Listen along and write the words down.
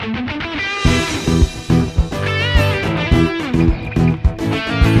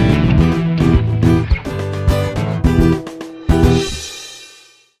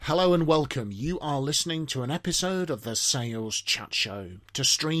Hello and welcome. You are listening to an episode of the Sales Chat Show. To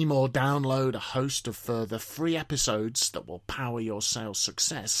stream or download a host of further free episodes that will power your sales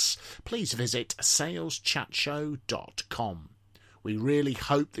success, please visit saleschatshow.com. We really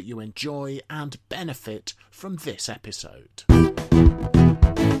hope that you enjoy and benefit from this episode.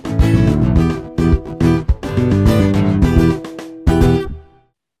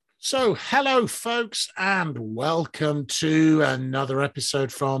 So, hello folks, and welcome to another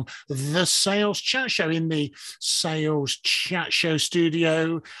episode from the Sales Chat Show in the Sales Chat Show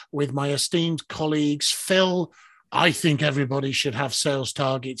studio with my esteemed colleagues, Phil. I think everybody should have sales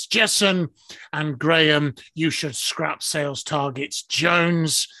targets. Jason and Graham, you should scrap sales targets.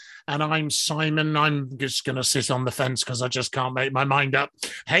 Jones. And I'm Simon. I'm just going to sit on the fence because I just can't make my mind up.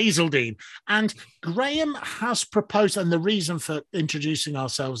 Hazeldine. And Graham has proposed, and the reason for introducing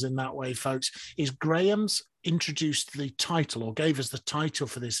ourselves in that way, folks, is Graham's introduced the title, or gave us the title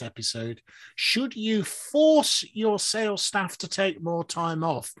for this episode. Should you force your sales staff to take more time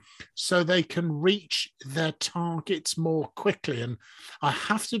off so they can reach their targets more quickly? And I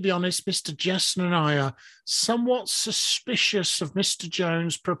have to be honest, Mr. Jessen and I are somewhat suspicious of Mr.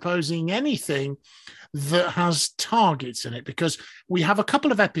 Jones proposing anything that has targets in it, because we have a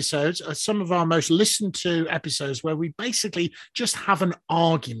couple of episodes, some of our most listened to episodes, where we basically just have an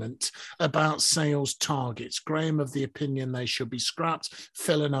argument about sales targets. Graham of the opinion they should be scrapped.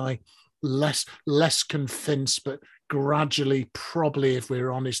 Phil and I less convinced, but gradually, probably, if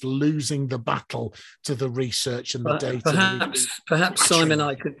we're honest, losing the battle to the research and the data. Perhaps Simon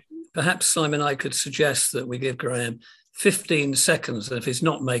I could suggest that we give Graham 15 seconds, and if he's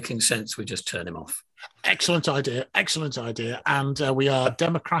not making sense, we just turn him off. Excellent idea. And we are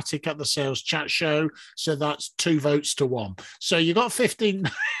democratic at the Sales Chat Show, so that's 2 votes to 1. So you got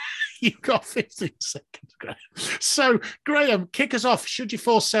 15. You've got 15 seconds, Graham. So, Graham, kick us off. Should you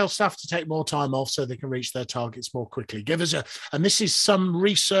force sales staff to take more time off so they can reach their targets more quickly? Give us and this is some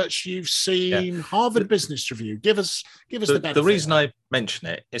research you've seen, Harvard Business Review. Give us the benefit. The reason I mention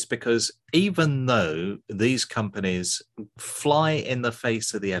it is because even though these companies fly in the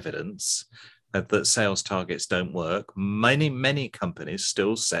face of the evidence that sales targets don't work, many companies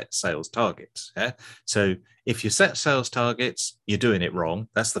still set sales targets. Yeah? So if you set sales targets, you're doing it wrong.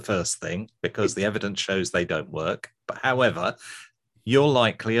 That's the first thing, because the evidence shows they don't work. But however, you're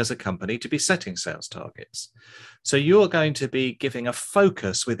likely as a company to be setting sales targets. So you're going to be giving a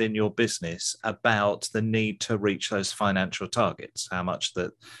focus within your business about the need to reach those financial targets, how much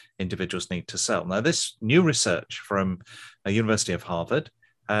that individuals need to sell. Now, this new research from the University of Harvard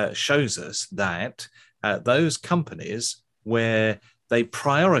shows us that those companies where they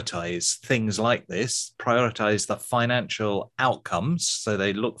prioritize things like this, prioritize the financial outcomes, so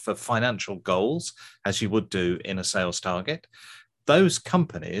they look for financial goals, as you would do in a sales target, those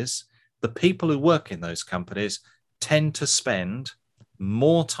companies, the people who work in those companies, tend to spend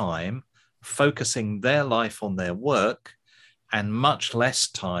more time focusing their life on their work and much less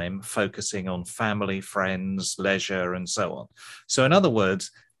time focusing on family, friends, leisure, and so on. So in other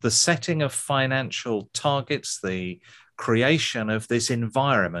words, the setting of financial targets, the creation of this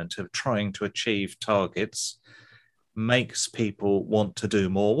environment of trying to achieve targets makes people want to do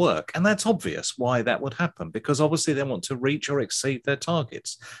more work. And that's obvious why that would happen, because obviously they want to reach or exceed their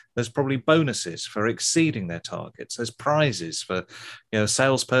targets. There's probably bonuses for exceeding their targets. There's prizes for,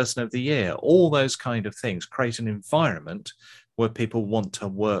 salesperson of the year. All those kind of things create an environment where people want to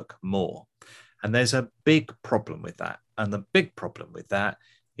work more. And there's a big problem with that. And the big problem with that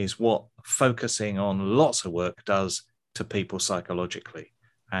is what focusing on lots of work does to people psychologically.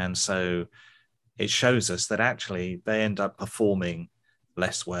 And so it shows us that actually they end up performing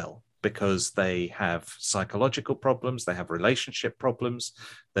less well because they have psychological problems, they have relationship problems,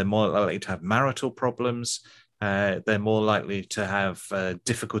 they're more likely to have marital problems, they're more likely to have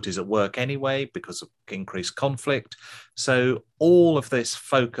difficulties at work anyway because of increased conflict. So all of this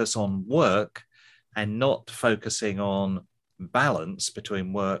focus on work and not focusing on balance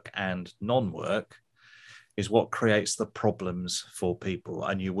between work and non-work is what creates the problems for people.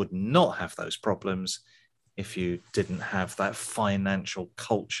 And you would not have those problems if you didn't have that financial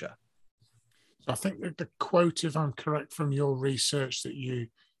culture. I think that the quote, if I'm correct, from your research that you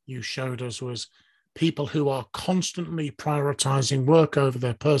showed us was, people who are constantly prioritizing work over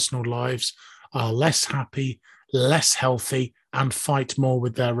their personal lives are less happy, less healthy, and fight more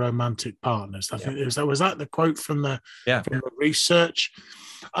with their romantic partners. I think was that the quote from the research?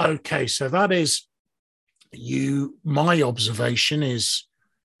 Okay, so that is my observation is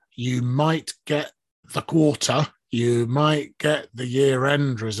you might get the quarter, you might get the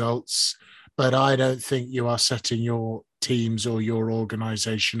year-end results, but I don't think you are setting your teams or your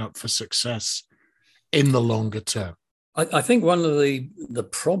organization up for success in the longer term? I think one of the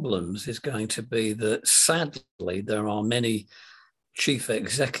problems is going to be that, sadly, there are many chief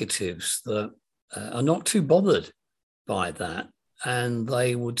executives that are not too bothered by that. And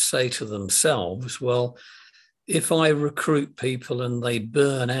they would say to themselves, well, if I recruit people and they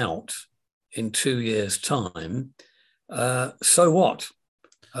burn out in 2 years' time, so what?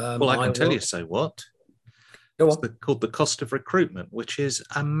 Well, I can tell you so what. It's called the cost of recruitment, which is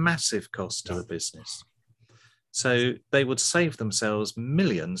a massive cost to the business. So they would save themselves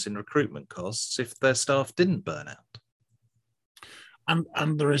millions in recruitment costs if their staff didn't burn out.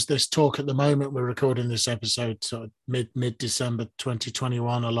 And there is this talk at the moment. We're recording this episode sort of mid-December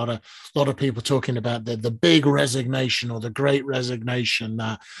 2021. A lot of people talking about the big resignation or the great resignation,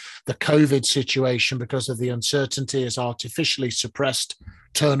 that the COVID situation, because of the uncertainty, has artificially suppressed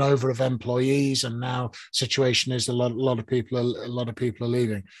turnover of employees, and now situation is a lot of people are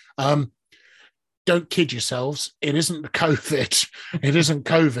leaving. Don't kid yourselves. It isn't COVID. It isn't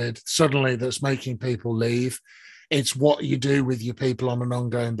COVID suddenly that's making people leave. It's what you do with your people on an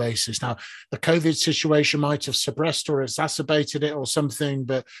ongoing basis. Now, the COVID situation might have suppressed or exacerbated it or something,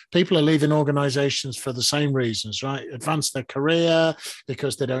 but people are leaving organizations for the same reasons, right? Advance their career,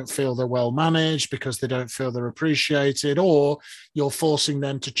 because they don't feel they're well managed, because they don't feel they're appreciated, or you're forcing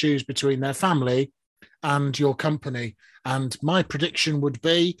them to choose between their family and your company. And my prediction would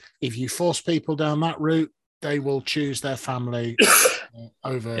be, if you force people down that route, they will choose their family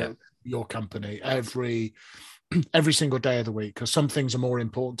over your company every single day of the week, because some things are more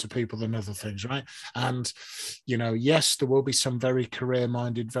important to people than other things, right? And, yes, there will be some very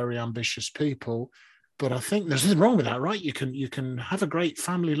career-minded, very ambitious people, but I think there's nothing wrong with that, right? You can have a great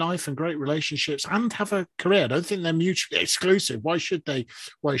family life and great relationships and have a career. I don't think they're mutually exclusive. Why should they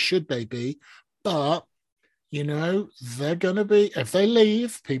be? But they're going to be, if they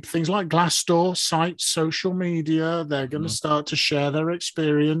leave, things like Glassdoor, sites, social media, they're going to start to share their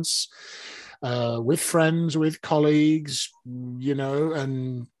experience with friends, with colleagues,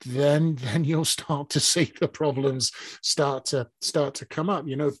 and then you'll start to see the problems start to come up.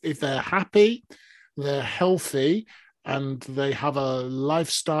 If they're happy, they're healthy, and they have a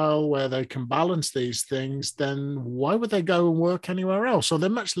lifestyle where they can balance these things, then why would they go and work anywhere else? Or they're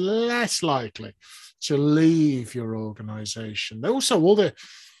much less likely to leave your organization. Also,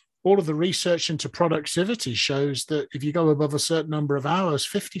 all of the research into productivity shows that if you go above a certain number of hours,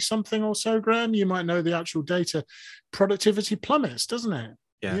 50 something or so, Graham, you might know the actual data, productivity plummets, doesn't it?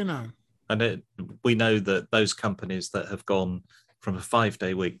 Yeah. And we know that those companies that have gone from a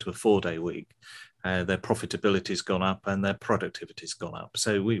 5-day week to a 4-day week, their profitability's gone up and their productivity's gone up.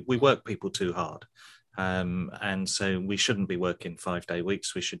 So we work people too hard. And so we shouldn't be working 5-day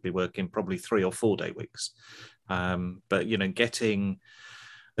weeks. We should be working probably 3 or 4-day weeks. But, getting,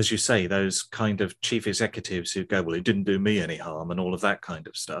 as you say, those kind of chief executives who go, well, it didn't do me any harm and all of that kind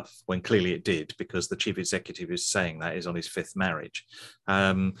of stuff, when clearly it did, because the chief executive is saying that is on his 5th marriage.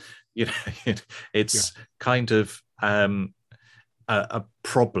 It's kind of a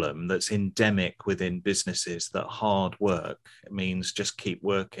problem that's endemic within businesses, that hard work means just keep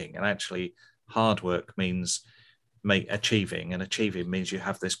working. And actually, hard work means achieving, and achieving means you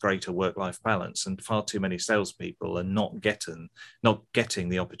have this greater work-life balance. And far too many salespeople are not getting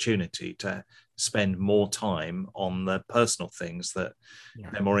the opportunity to spend more time on the personal things that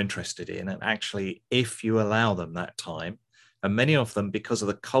they're more interested in. And actually, if you allow them that time, and many of them, because of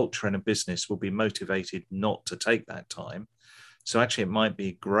the culture in a business, will be motivated not to take that time. So actually, it might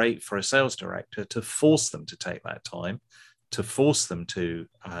be great for a sales director to force them to take that time, to force them to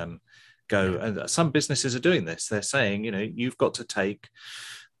go. And some businesses are doing this. They're saying, you've got to take,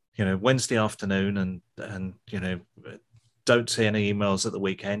 Wednesday afternoon and don't see any emails at the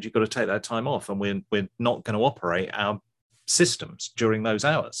weekend. You've got to take that time off, and we're not going to operate our systems during those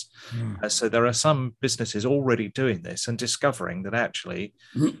hours. So there are some businesses already doing this and discovering that actually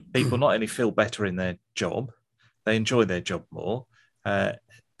people not only feel better in their job, they enjoy their job more. Their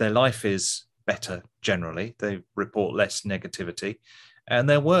life is better generally. They report less negativity, and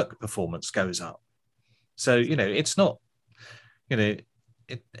their work performance goes up. So, it's not,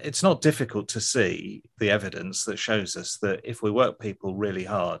 it's not difficult to see the evidence that shows us that if we work people really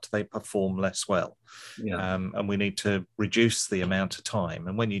hard, they perform less well. And we need to reduce the amount of time.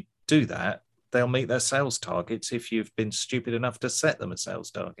 And when you do that, they'll meet their sales targets if you've been stupid enough to set them a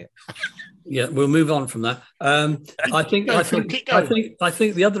sales target. Yeah, we'll move on from that. I think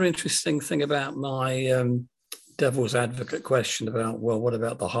the other interesting thing about my devil's advocate question about, well, what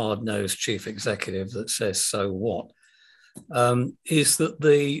about the hard-nosed chief executive that says so what, is that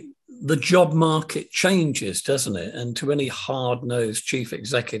the job market changes, doesn't it? And to any hard-nosed chief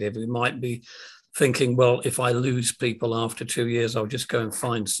executive who might be thinking, well, if I lose people after 2 years, I'll just go and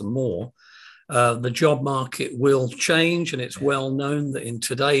find some more. The job market will change, and it's well known that in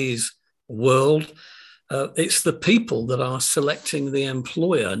today's world, it's the people that are selecting the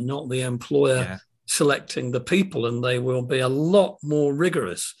employer, not the employer selecting the people, and they will be a lot more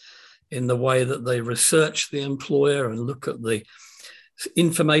rigorous in the way that they research the employer and look at the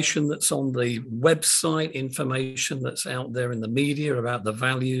information that's on the website, information that's out there in the media about the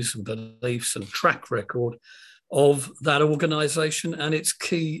values and beliefs and track record of that organization and its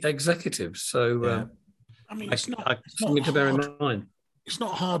key executives. So, I mean, it's not something to bear in mind. It's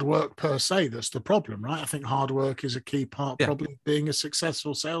not hard work per se that's the problem, right? I think hard work is a key part, probably being a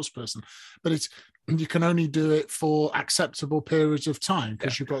successful salesperson, but you can only do it for acceptable periods of time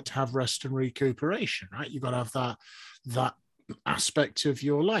because you've got to have rest and recuperation, right? You've got to have that aspect of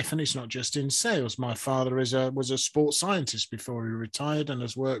your life, and it's not just in sales. My father was a sports scientist before he retired and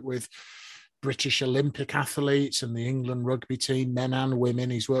has worked with British Olympic athletes and the England rugby team, men and women.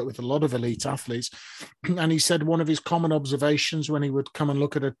 He's worked with a lot of elite athletes. And he said one of his common observations when he would come and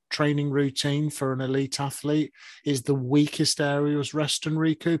look at a training routine for an elite athlete is the weakest area was rest and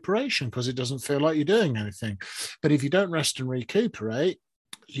recuperation, because it doesn't feel like you're doing anything. But if you don't rest and recuperate,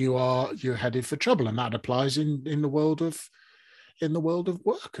 you're headed for trouble. And that applies in the world of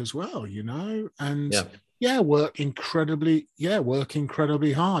work as well, you know. And work incredibly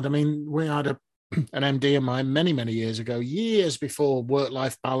hard. I mean, we had an MD of mine many years ago, years before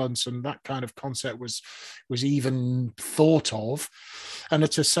work-life balance and that kind of concept was even thought of. And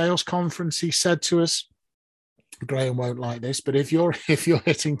at a sales conference, he said to us, Graham won't like this, but if you're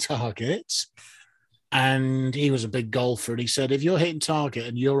hitting targets, and he was a big golfer, and he said, if you're hitting target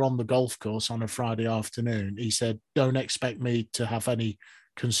and you're on the golf course on a Friday afternoon, he said, don't expect me to have any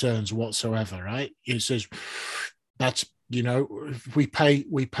concerns whatsoever, right? He says, that's, you know, we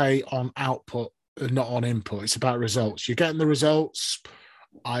pay on output, not on input. It's about results. You're getting the results.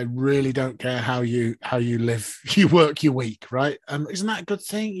 I really don't care how you live, you work your week, right? Isn't that a good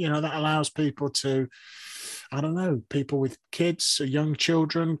thing? You know, that allows people to, I don't know, people with kids, young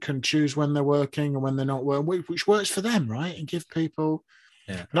children can choose when they're working and when they're not working, which works for them, right? And give people.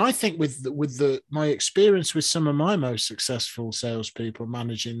 Yeah. And I think with my experience with some of my most successful salespeople,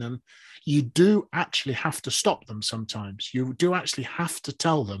 managing them, you do actually have to stop them sometimes. You do actually have to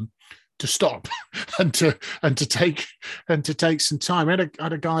tell them to stop and to take some time. I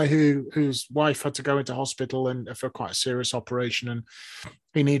had a guy whose wife had to go into hospital and for quite a serious operation, and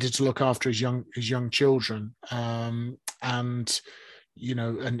he needed to look after his young children, and you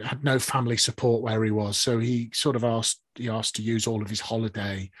know, and had no family support where he was. So he sort of asked to use all of his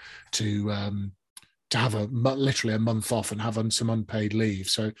holiday to have literally a month off and have some unpaid leave.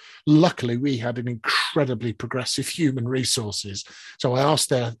 So luckily we had an incredibly progressive human resources. So I asked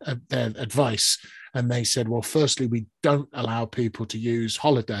their advice, and they said, well, firstly, we don't allow people to use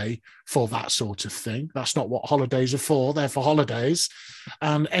holiday for that sort of thing. That's not what holidays are for. They're for holidays.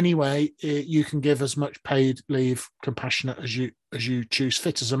 And anyway, you can give as much paid leave, compassionate as you choose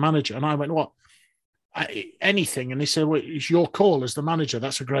fit as a manager. And I went, what? Anything. And he said, well, it's your call as the manager.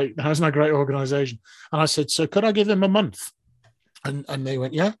 That's a great organization. And I said, so could I give him a month? And they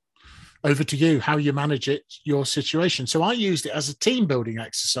went, yeah, over to you, how you manage it, your situation. So I used it as a team building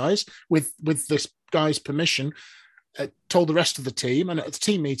exercise with this guy's permission, told the rest of the team. And at the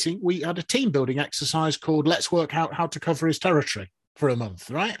team meeting, we had a team building exercise called Let's Work Out How to Cover His Territory for a month,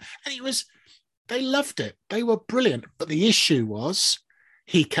 right? And they loved it. They were brilliant. But the issue was,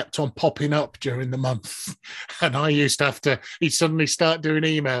 he kept on popping up during the month. And I used to have to, he'd suddenly start doing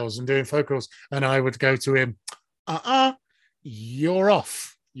emails and doing phone calls. And I would go to him, you're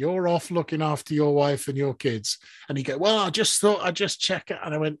off. You're off looking after your wife and your kids. And he'd go, well, I just thought I'd just check it.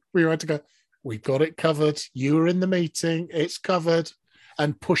 And I went, we had to go, we've got it covered. You were in the meeting. It's covered.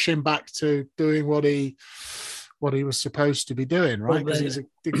 And push him back to doing what he was supposed to be doing, right? Because he's a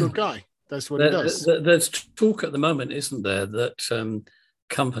good guy. That's what he does. There's talk at the moment, isn't there, that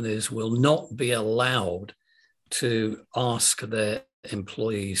companies will not be allowed to ask their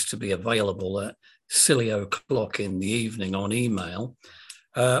employees to be available at silly o'clock in the evening on email,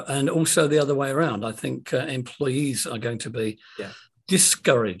 and also the other way around. I think employees are going to be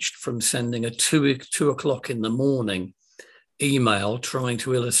discouraged from sending a 2 o'clock in the morning email trying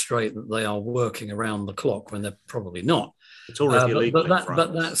to illustrate that they are working around the clock when they're probably not. It's already illegal.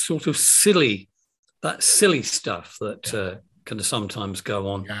 But that sort of silly stuff that can sometimes go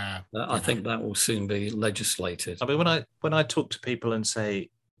on. I think that will soon be legislated. I mean, when I talk to people and say,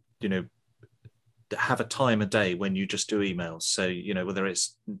 you know, have a time a day when you just do emails. So, whether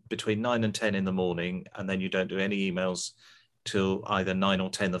it's between 9 and 10 in the morning, and then you don't do any emails till either 9 or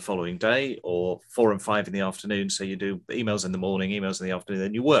 10 the following day, or 4 and 5 in the afternoon. So you do emails in the morning, emails in the afternoon,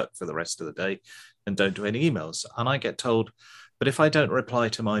 then you work for the rest of the day and don't do any emails. And I get told, but if I don't reply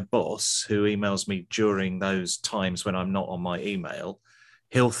to my boss who emails me during those times when I'm not on my email,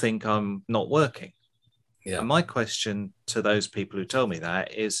 he'll think I'm not working. Yeah. And my question to those people who tell me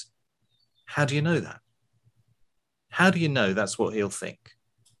that is, how do you know that? How do you know that's what he'll think?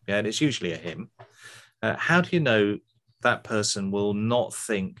 Yeah, and it's usually a him. How do you know that person will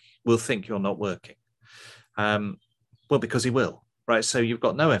think you're not working? Well, because he will, right? So you've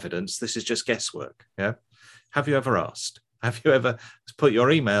got no evidence. This is just guesswork. Yeah. Have you ever asked? Have you ever put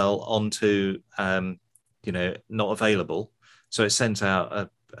your email onto, not available? So it sends out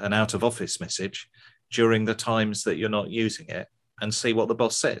an out of office message during the times that you're not using it, and see what the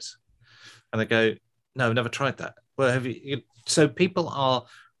boss says. And they go, no, I've never tried that. Well, have you? So people are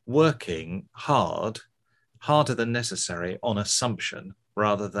working harder than necessary on assumption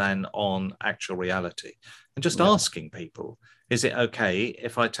rather than on actual reality. And just asking people, is it okay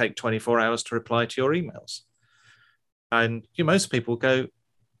if I take 24 hours to reply to your emails? And most people go,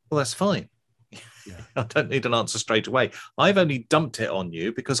 well, that's fine. Yeah. I don't need an answer straight away. I've only dumped it on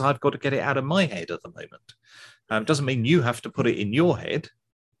you because I've got to get it out of my head at the moment. Doesn't mean you have to put it in your head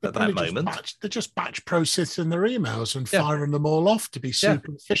at that moment. They're just batch processing their emails and firing them all off to be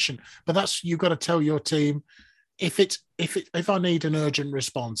super efficient. But you've got to tell your team, if I need an urgent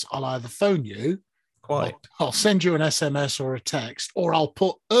response, I'll either phone you, I'll send you an SMS or a text, or I'll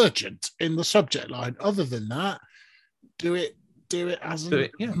put urgent in the subject line. Other than that, do it as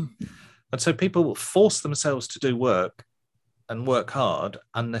And so people will force themselves to do work and work hard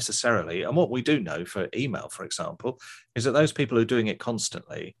unnecessarily. And what we do know for email, for example, is that those people who are doing it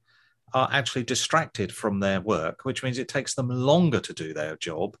constantly are actually distracted from their work, which means it takes them longer to do their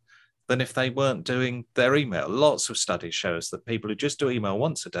job than if they weren't doing their email. Lots of studies show us that people who just do email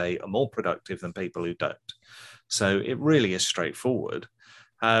once a day are more productive than people who don't. So it really is straightforward.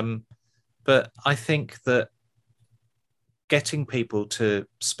 But I think that getting people to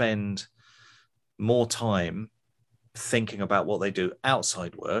spend more time thinking about what they do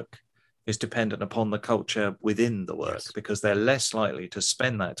outside work is dependent upon the culture within the work, because they're less likely to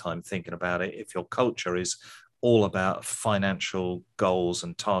spend that time thinking about it if your culture is all about financial goals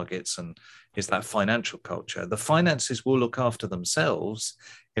and targets and is that financial culture. The finances will look after themselves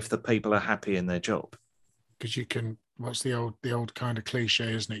if the people are happy in their job. Because you can, what's the old kind of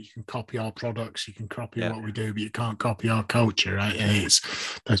cliche, isn't it? You can copy our products, you can copy what we do, but you can't copy our culture, right?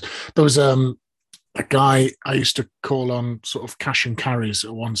 There was a guy I used to call on sort of cash and carries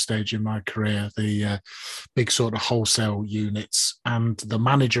at one stage in my career, the big sort of wholesale units, and the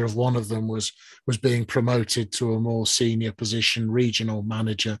manager of one of them was being promoted to a more senior position, regional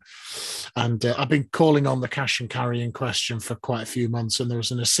manager. And I've been calling on the cash and carry in question for quite a few months, and there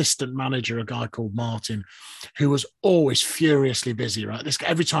was an assistant manager, a guy called Martin, who was always furiously busy, right?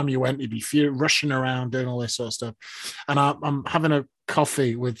 Every time you went, he'd be rushing around doing all this sort of stuff. And I'm having a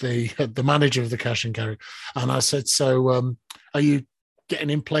coffee with the manager of the cash and carry, and I said, so are you getting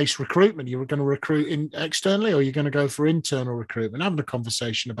in place recruitment? You were going to recruit in externally, or are you going to go for internal recruitment? Having a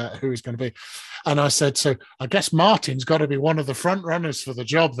conversation about who he's going to be. And I said, so I guess Martin's got to be one of the front runners for the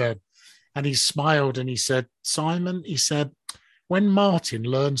job then. And he smiled and he said, Simon, he said, when Martin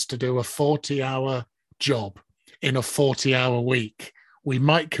learns to do a 40-hour job in a 40-hour week, we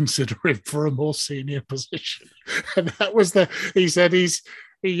might consider him for a more senior position. And that was he said, he's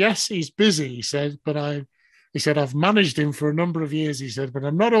busy, he said, but I've managed him for a number of years, he said, but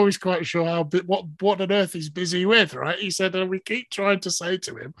I'm not always quite sure what on earth he's busy with, right? He said, and we keep trying to say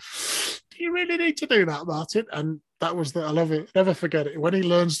to him, do you really need to do that, Martin? And that was I love it. Never forget it. When he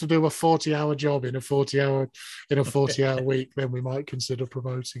learns to do a 40-hour job in a 40-hour week, then we might consider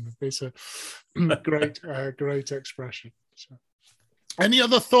promoting him. It's a great expression. So. Any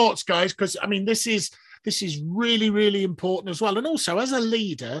other thoughts, guys? Because I mean, this is really, really important as well. And also, as a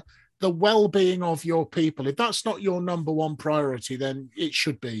leader, the well-being of your people. If that's not your number one priority, then it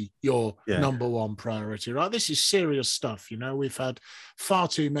should be your number one priority, right? This is serious stuff. We've had far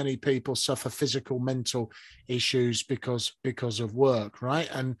too many people suffer physical, mental issues because of work, right?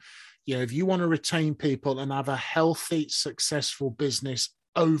 And if you want to retain people and have a healthy, successful business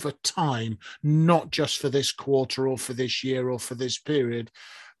over time, not just for this quarter or for this year or for this period,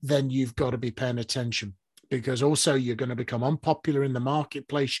 then you've got to be paying attention, because also you're going to become unpopular in the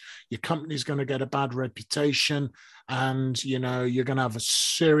marketplace. Your company's going to get a bad reputation, and you're going to have a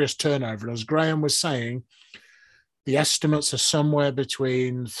serious turnover. As Graham was saying, The estimates are somewhere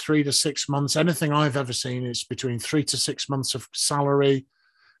between 3 to 6 months. Anything I've ever seen is between 3 to 6 months of salary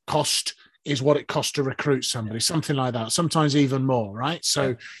cost is what it costs to recruit somebody, something like that, sometimes even more, right?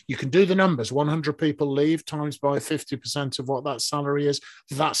 So you can do the numbers. 100 people leave times by 50% of what that salary is.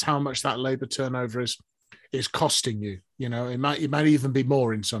 That's how much that labor turnover is costing you. You know, it might even be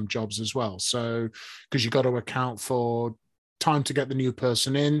more in some jobs as well. So because you've got to account for time to get the new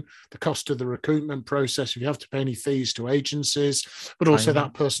person in, the cost of the recruitment process, if you have to pay any fees to agencies, but also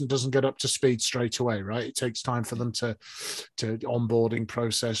that person doesn't get up to speed straight away, right? It takes time for them to onboarding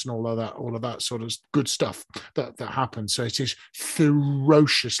process and all of that sort of good stuff that happens. So it is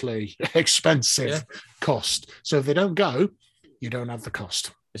ferociously expensive cost. So if they don't go, you don't have the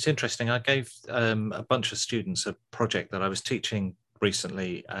cost. It's interesting. I gave a bunch of students a project that I was teaching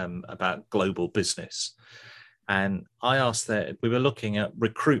recently about global business. And I asked that we were looking at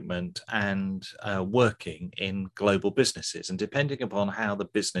recruitment and working in global businesses. And depending upon how the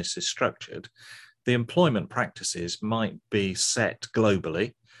business is structured, the employment practices might be set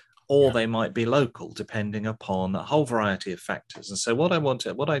globally, or they might be local, depending upon a whole variety of factors. And so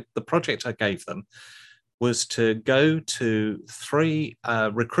the project I gave them was to go to 3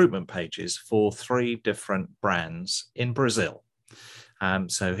 recruitment pages for 3 different brands in Brazil.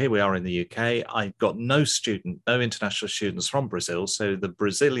 So here we are in the UK. I got no international students from Brazil. So the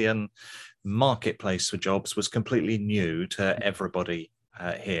Brazilian marketplace for jobs was completely new to everybody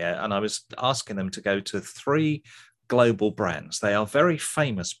here. And I was asking them to go to 3 global brands. They are very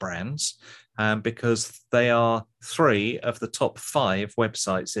famous brands because they are 3 of the top 5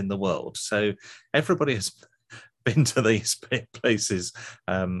 websites in the world. So everybody has been to these places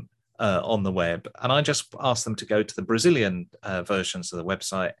on the web. And I just asked them to go to the Brazilian versions of the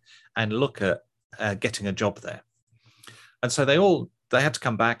website and look at getting a job there. And so they had to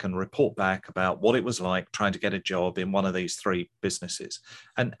come back and report back about what it was like trying to get a job in one of these 3 businesses.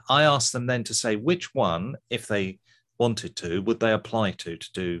 And I asked them then to say which one, if they wanted to, would they apply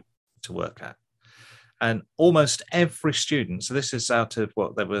to work at. And almost every student, so this is out of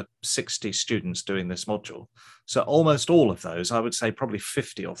there were 60 students doing this module. So almost all of those, I would say probably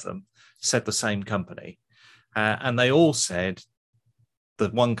 50 of them, said the same company. And they all said the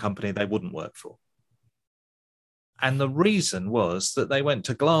one company they wouldn't work for. And the reason was that they went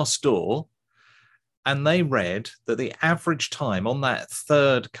to Glassdoor and they read that the average time on that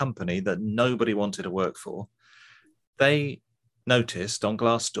 3rd company that nobody wanted to work for, they noticed on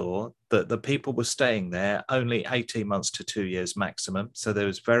Glassdoor that the people were staying there only 18 months to 2 years maximum. So there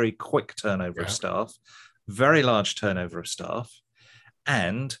was very quick turnover of staff, very large turnover of staff.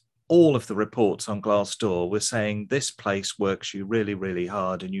 And all of the reports on Glassdoor were saying this place works you really, really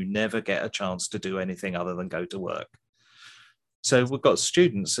hard and you never get a chance to do anything other than go to work. So we've got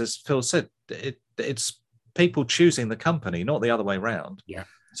students, as Phil said, it's people choosing the company, not the other way around. Yeah.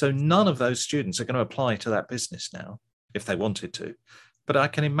 So none of those students are going to apply to that business now if they wanted to. But I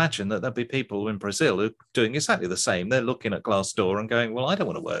can imagine that there'll be people in Brazil who are doing exactly the same. They're looking at Glassdoor and going, well, I don't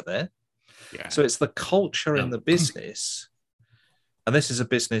want to work there. Yeah. So it's the culture in the business. And this is a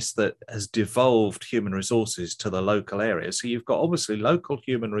business that has devolved human resources to the local area. So you've got obviously local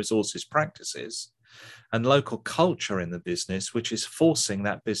human resources practices and local culture in the business, which is forcing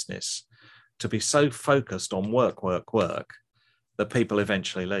that business to be so focused on work that people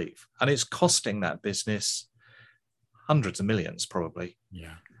eventually leave. And it's costing that business hundreds of millions probably.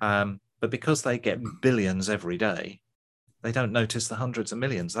 Yeah. But because they get billions every day, they don't notice the hundreds of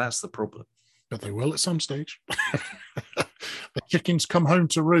millions. That's the problem. But they will at some stage. The chickens come home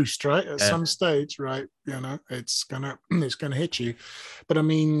to roost, right? At some stage, right? You know, it's gonna hit you. But I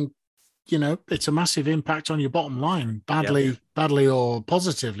mean, you know, it's a massive impact on your bottom line, badly or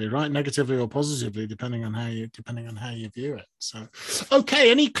positively, right? Negatively or positively, depending on how you view it. So,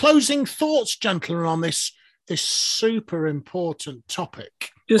 okay, any closing thoughts, gentlemen, on this super important topic?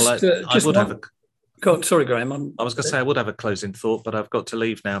 Sorry, Graham. I was going to say I would have a closing thought, but I've got to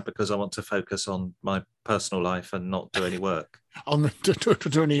leave now because I want to focus on my personal life and not do any work. On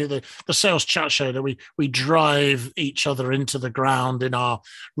the sales chat show that we drive each other into the ground in our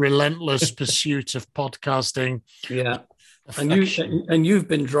relentless pursuit of podcasting. Yeah. And you've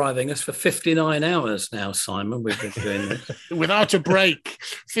been driving us for 59 hours now, Simon. We've been doing this without a break.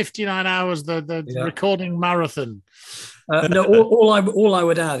 59 hours, the recording marathon. No, all I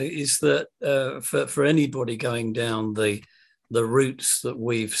would add is that for anybody going down the routes that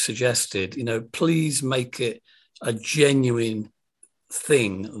we've suggested, you know, please make it a genuine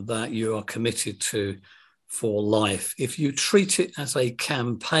thing that you are committed to for life. If you treat it as a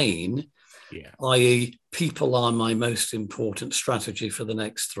campaign, i.e., people are my most important strategy for the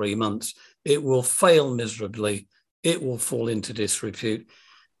next 3 months, it will fail miserably it will fall into disrepute.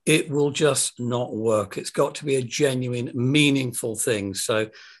 It will just not work. It's got to be a genuine, meaningful thing. So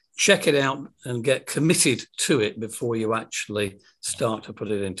check it out and get committed to it before you actually start to put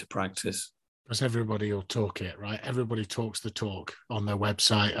it into practice. Because everybody will talk it, right? Everybody talks the talk on their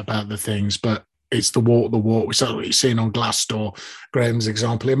website about the things, but it's the walk the walk. We saw what you're seeing on Glassdoor, Graham's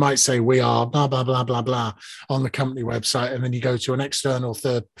example. It might say we are blah, blah, blah, blah, blah on the company website. And then you go to an external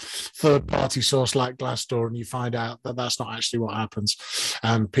third party source like Glassdoor and you find out that that's not actually what happens.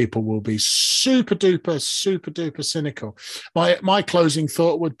 And people will be super duper cynical. My closing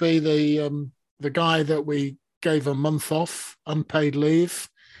thought would be the guy that we gave a month off, unpaid leave.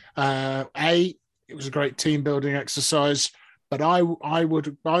 It was a great team building exercise, but I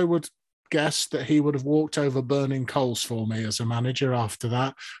would guess that he would have walked over burning coals for me as a manager after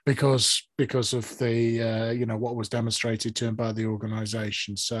that because of the what was demonstrated to him by the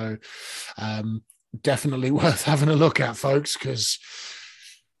organization. So definitely worth having a look at, folks, because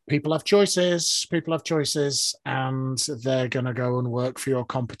people have choices, and they're going to go and work for your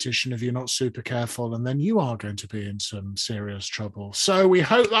competition if you're not super careful, and then you are going to be in some serious trouble. So we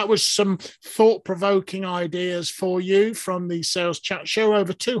hope that was some thought-provoking ideas for you from the Sales Chat Show.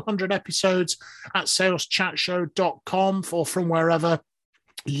 Over 200 episodes at saleschatshow.com or from wherever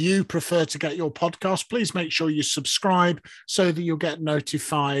you prefer to get your podcast. Please make sure you subscribe so that you'll get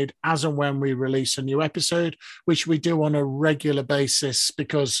notified as and when we release a new episode, which we do on a regular basis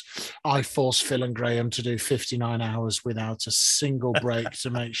because I force Phil and Graham to do 59 hours without a single break to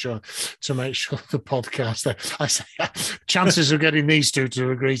make sure the podcast. I say chances of getting these two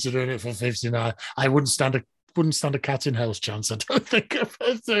to agree to doing it for 59, I wouldn't stand a cat in hell's chance. I don't think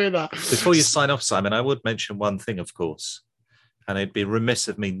I'd do that. Before you sign off, Simon, I would mention one thing, of course. And it'd be remiss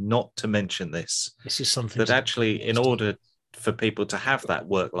of me not to mention this. This is something that actually, in order for people to have that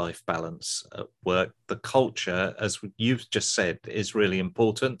work-life balance at work, the culture, as you've just said, is really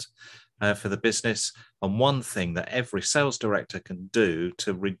important for the business. And one thing that every sales director can do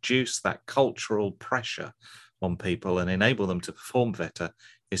to reduce that cultural pressure on people and enable them to perform better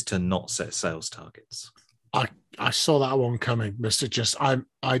is to not set sales targets. I saw that one coming, Mr. Just.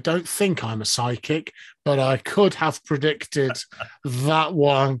 I don't think I'm a psychic, but I could have predicted that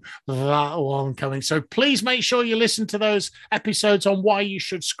one coming. So please make sure you listen to those episodes on why you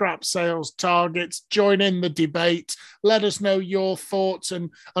should scrap sales targets. Join in the debate. Let us know your thoughts.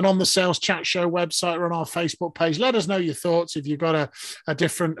 And on the Sales Chat Show website or on our Facebook page, let us know your thoughts. If you've got a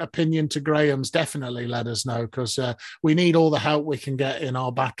different opinion to Graham's, definitely let us know, because we need all the help we can get in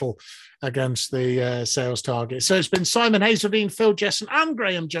our battle against the sales target. So it's been Simon Hazeldine, Phil Jesson, and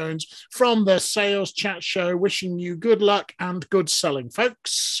Graham Jones from the Sales Chat Show, wishing you good luck and good selling,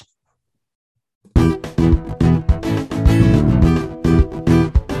 folks.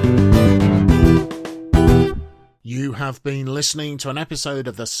 You have been listening to an episode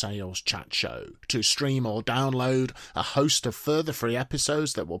of the Sales Chat Show. To stream or download a host of further free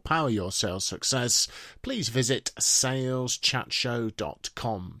episodes that will power your sales success, please visit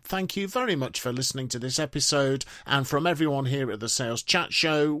saleschatshow.com. Thank you very much for listening to this episode, and from everyone here at the Sales Chat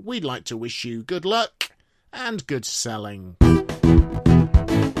Show, we'd like to wish you good luck and good selling.